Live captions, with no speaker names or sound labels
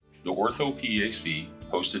the OrthoPAC,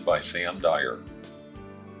 hosted by Sam Dyer.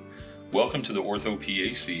 Welcome to the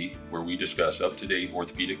OrthoPAC, where we discuss up-to-date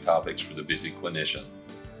orthopedic topics for the busy clinician.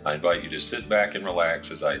 I invite you to sit back and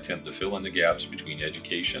relax as I attempt to fill in the gaps between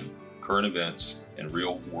education, current events, and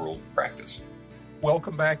real-world practice.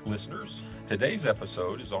 Welcome back, listeners. Today's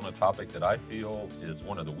episode is on a topic that I feel is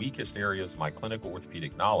one of the weakest areas of my clinical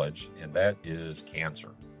orthopedic knowledge, and that is cancer.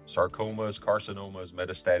 Sarcomas, carcinomas,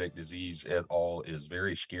 metastatic disease, it all is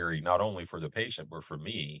very scary, not only for the patient, but for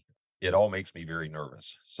me. It all makes me very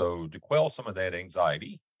nervous. So to quell some of that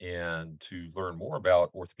anxiety and to learn more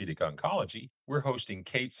about orthopedic oncology, we're hosting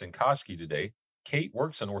Kate Senkosky today. Kate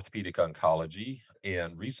works in orthopedic oncology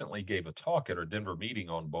and recently gave a talk at our Denver meeting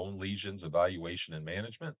on bone lesions, evaluation, and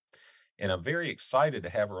management. And I'm very excited to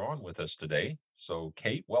have her on with us today. So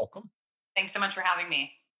Kate, welcome. Thanks so much for having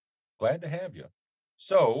me. Glad to have you.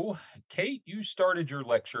 So, Kate, you started your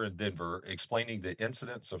lecture in Denver explaining the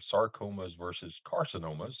incidence of sarcomas versus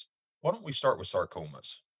carcinomas. Why don't we start with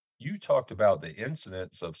sarcomas? You talked about the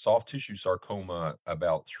incidence of soft tissue sarcoma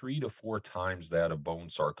about 3 to 4 times that of bone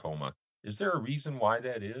sarcoma. Is there a reason why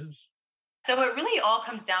that is? So it really all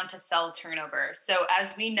comes down to cell turnover. So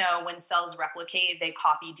as we know, when cells replicate, they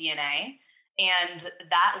copy DNA, and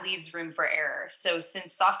that leaves room for error. So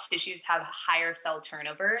since soft tissues have higher cell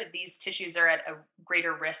turnover, these tissues are at a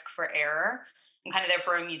greater risk for error and kind of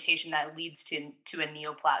therefore a mutation that leads to a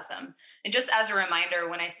neoplasm. And just as a reminder,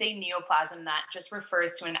 when I say neoplasm, that just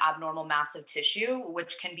refers to an abnormal mass of tissue,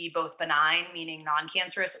 which can be both benign, meaning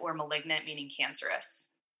non-cancerous, or malignant, meaning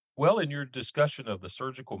cancerous. Well, in your discussion of the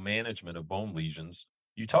surgical management of bone lesions,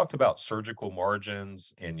 you talked about surgical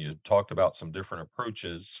margins and you talked about some different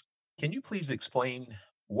approaches. Can you please explain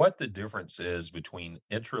what the difference is between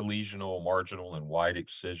intralesional, marginal, and wide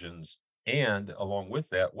excisions? And along with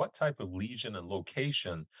that, what type of lesion and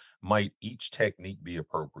location might each technique be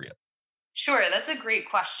appropriate? Sure, that's a great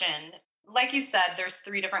question. Like you said, there's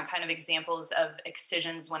three different kind of examples of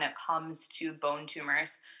excisions when it comes to bone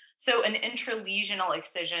tumors. So an intralesional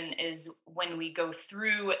excision is when we go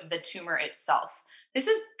through the tumor itself. This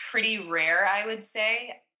is pretty rare, I would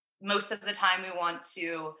say. Most of the time we want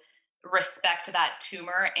to respect that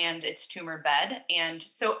tumor and its tumor bed. And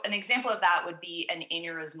so an example of that would be an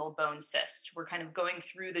aneurysmal bone cyst. We're kind of going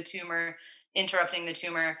through the tumor, interrupting the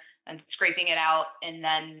tumor, and scraping it out and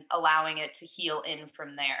then allowing it to heal in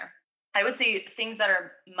from there. I would say things that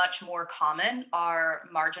are much more common are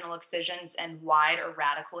marginal excisions and wide or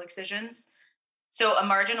radical excisions. So a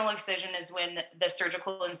marginal excision is when the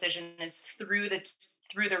surgical incision is through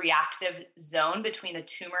the reactive zone between the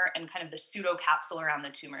tumor and kind of the pseudocapsule around the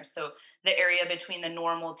tumor. So the area between the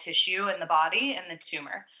normal tissue in the body and the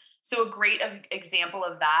tumor. So a great example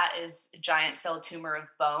of that is giant cell tumor of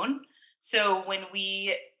bone. So when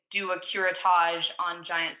we do a curettage on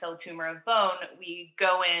giant cell tumor of bone, we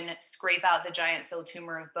go in, scrape out the giant cell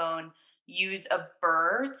tumor of bone, use a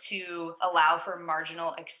burr to allow for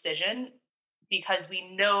marginal excision because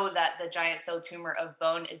we know that the giant cell tumor of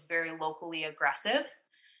bone is very locally aggressive.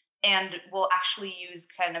 And we'll actually use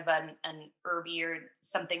kind of an herby or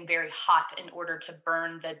something very hot in order to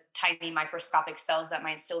burn the tiny microscopic cells that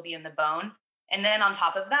might still be in the bone. And then on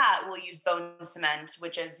top of that, we'll use bone cement,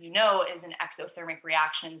 which, as you know, is an exothermic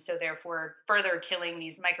reaction. So therefore, further killing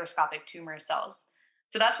these microscopic tumor cells.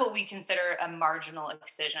 So that's what we consider a marginal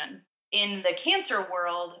excision. In the cancer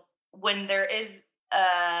world, when there is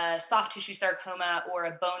a soft tissue sarcoma or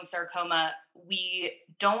a bone sarcoma, we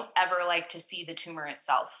don't ever like to see the tumor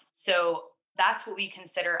itself. So that's what we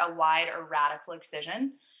consider a wide or radical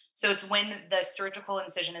excision. So it's when the surgical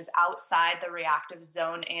incision is outside the reactive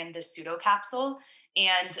zone and the pseudocapsule,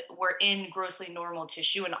 and we're in grossly normal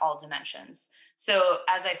tissue in all dimensions. So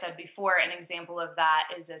as I said before, an example of that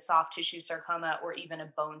is a soft tissue sarcoma or even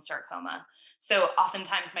a bone sarcoma. So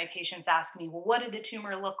oftentimes my patients ask me, well, what did the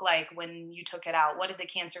tumor look like when you took it out? What did the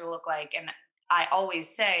cancer look like? And I always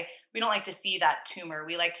say, we don't like to see that tumor.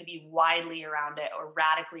 We like to be widely around it or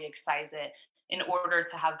radically excise it in order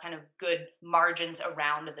to have kind of good margins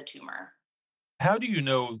around the tumor. How do you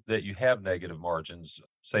know that you have negative margins?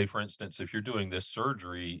 Say, for instance, if you're doing this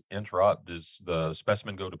surgery intra-op, does the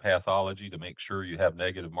specimen go to pathology to make sure you have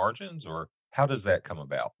negative margins, or how does that come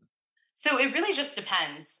about? So it really just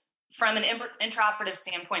depends. From an intraoperative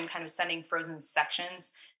standpoint, kind of sending frozen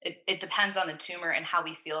sections, it depends on the tumor and how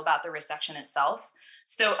we feel about the resection itself.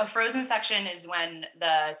 So a frozen section is when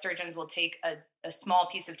the surgeons will take a small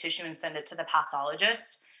piece of tissue and send it to the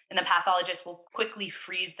pathologist. And the pathologist will quickly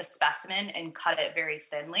freeze the specimen and cut it very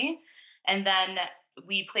thinly. And then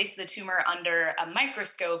we place the tumor under a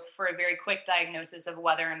microscope for a very quick diagnosis of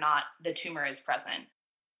whether or not the tumor is present.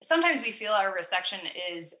 Sometimes we feel our resection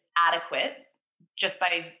is adequate just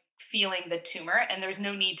by feeling the tumor, and there's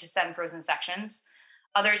no need to send frozen sections.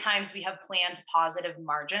 Other times we have planned positive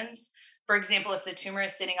margins. For example, if the tumor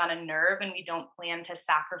is sitting on a nerve and we don't plan to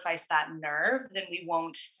sacrifice that nerve, then we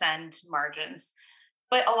won't send margins.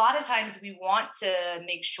 But a lot of times we want to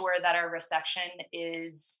make sure that our resection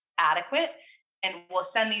is adequate, and we'll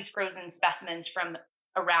send these frozen specimens from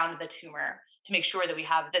around the tumor to make sure that we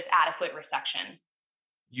have this adequate resection.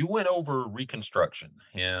 You went over reconstruction,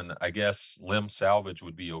 and I guess limb salvage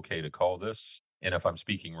would be okay to call this. And if I'm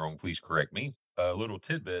speaking wrong, please correct me. A little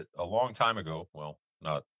tidbit a long time ago, well,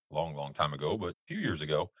 not long, long time ago, but a few years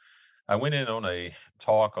ago, I went in on a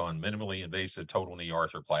talk on minimally invasive total knee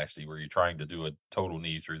arthroplasty, where you're trying to do a total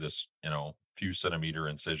knee through this, few centimeter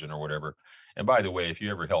incision or whatever. And by the way, if you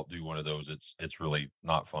ever help do one of those, it's really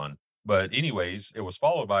not fun. But anyways, it was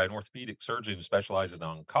followed by an orthopedic surgeon who specializes in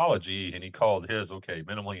oncology, and he called his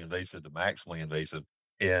minimally invasive to maximally invasive.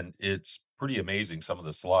 And it's pretty amazing some of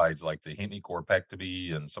the slides, like the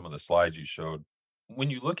hemicorpectomy and some of the slides you showed. When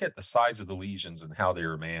you look at the size of the lesions and how they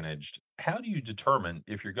are managed, how do you determine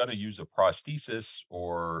if you're going to use a prosthesis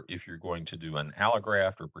or if you're going to do an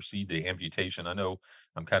allograft or proceed to amputation? I know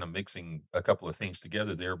I'm kind of mixing a couple of things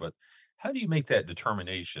together there, but how do you make that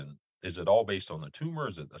determination? Is it all based on the tumor?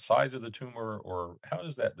 Is it the size of the tumor, or how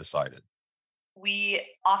is that decided? We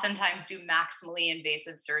oftentimes do maximally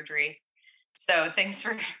invasive surgery. So thanks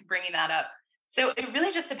for bringing that up. So it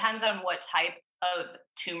really just depends on what type of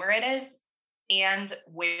tumor it is and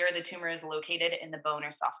where the tumor is located in the bone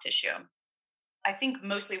or soft tissue. I think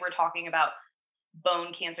mostly we're talking about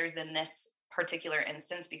bone cancers in this particular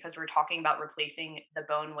instance because we're talking about replacing the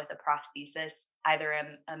bone with a prosthesis, either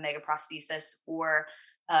a megaprosthesis or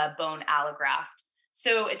a bone allograft.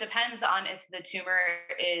 So it depends on if the tumor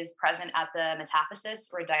is present at the metaphysis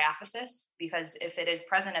or diaphysis, because if it is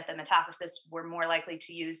present at the metaphysis, we're more likely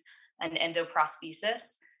to use an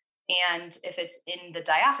endoprosthesis. And if it's in the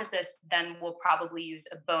diaphysis, then we'll probably use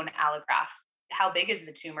a bone allograft. How big is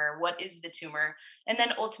the tumor? What is the tumor? And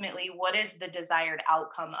then ultimately, what is the desired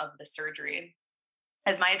outcome of the surgery?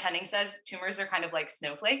 As my attending says, tumors are kind of like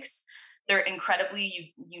snowflakes. They're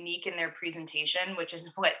incredibly unique in their presentation, which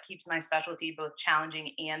is what keeps my specialty both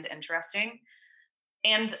challenging and interesting.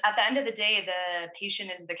 And at the end of the day, the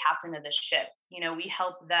patient is the captain of the ship. We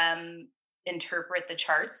help them interpret the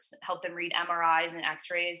charts, help them read MRIs and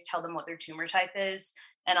X-rays, tell them what their tumor type is,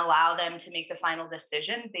 and allow them to make the final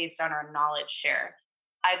decision based on our knowledge share.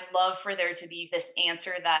 I'd love for there to be this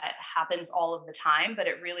answer that happens all of the time, but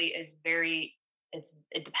it really is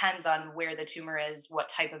it depends on where the tumor is, what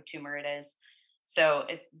type of tumor it is. So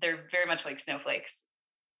they're very much like snowflakes.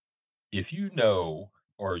 If you know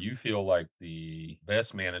or you feel like the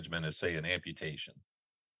best management is, say, an amputation,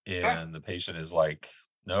 Sure. and the patient is like,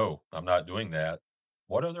 no, I'm not doing that,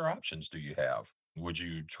 what other options do you have? Would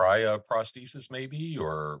you try a prosthesis maybe,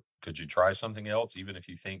 or could you try something else, even if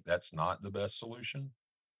you think that's not the best solution?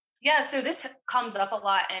 Yeah, so this comes up a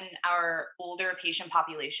lot in our older patient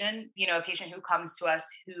population. A patient who comes to us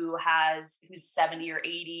who's 70 or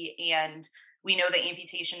 80, and we know that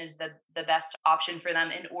amputation is the best option for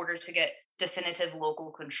them in order to get definitive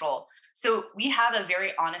local control. So we have a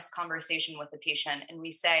very honest conversation with the patient and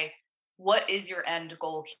we say, what is your end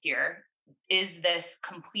goal here? Is this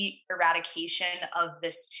complete eradication of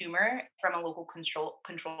this tumor from a local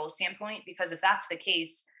control standpoint? Because if that's the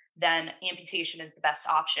case, then amputation is the best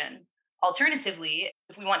option. Alternatively,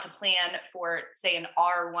 if we want to plan for, say, an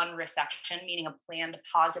R1 resection, meaning a planned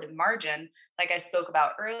positive margin, like I spoke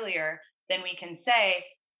about earlier, then we can say,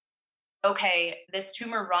 okay, this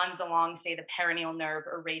tumor runs along, say, the perineal nerve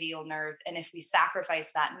or radial nerve. And if we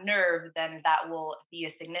sacrifice that nerve, then that will be a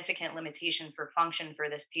significant limitation for function for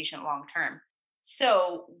this patient long term.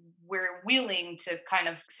 So we're willing to kind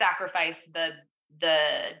of sacrifice the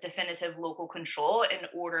definitive local control in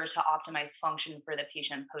order to optimize function for the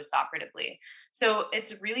patient postoperatively. So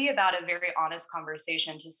it's really about a very honest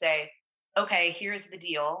conversation to say, okay, here's the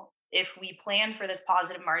deal. If we plan for this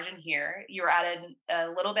positive margin here, you're at a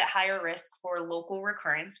little bit higher risk for local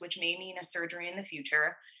recurrence, which may mean a surgery in the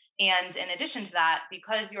future. And in addition to that,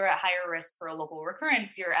 because you're at higher risk for a local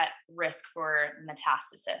recurrence, you're at risk for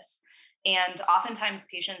metastasis. And oftentimes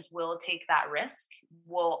patients will take that risk.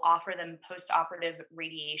 We'll offer them postoperative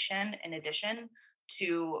radiation in addition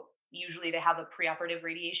to usually they have a preoperative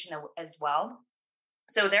radiation as well.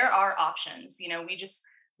 So there are options.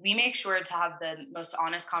 We make sure to have the most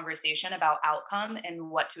honest conversation about outcome and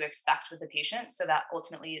what to expect with the patient so that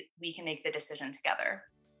ultimately we can make the decision together.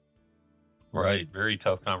 Right. Very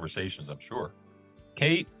tough conversations, I'm sure.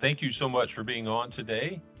 Kate, thank you so much for being on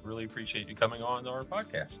today. Really appreciate you coming on our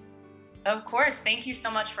podcast. Of course. Thank you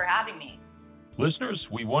so much for having me. Listeners,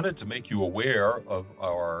 we wanted to make you aware of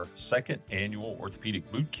our second annual orthopedic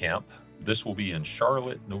boot camp. This will be in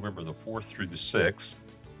Charlotte, November the 4th through the 6th.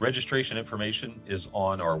 Registration information is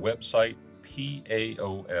on our website,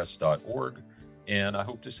 paos.org, and I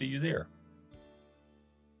hope to see you there.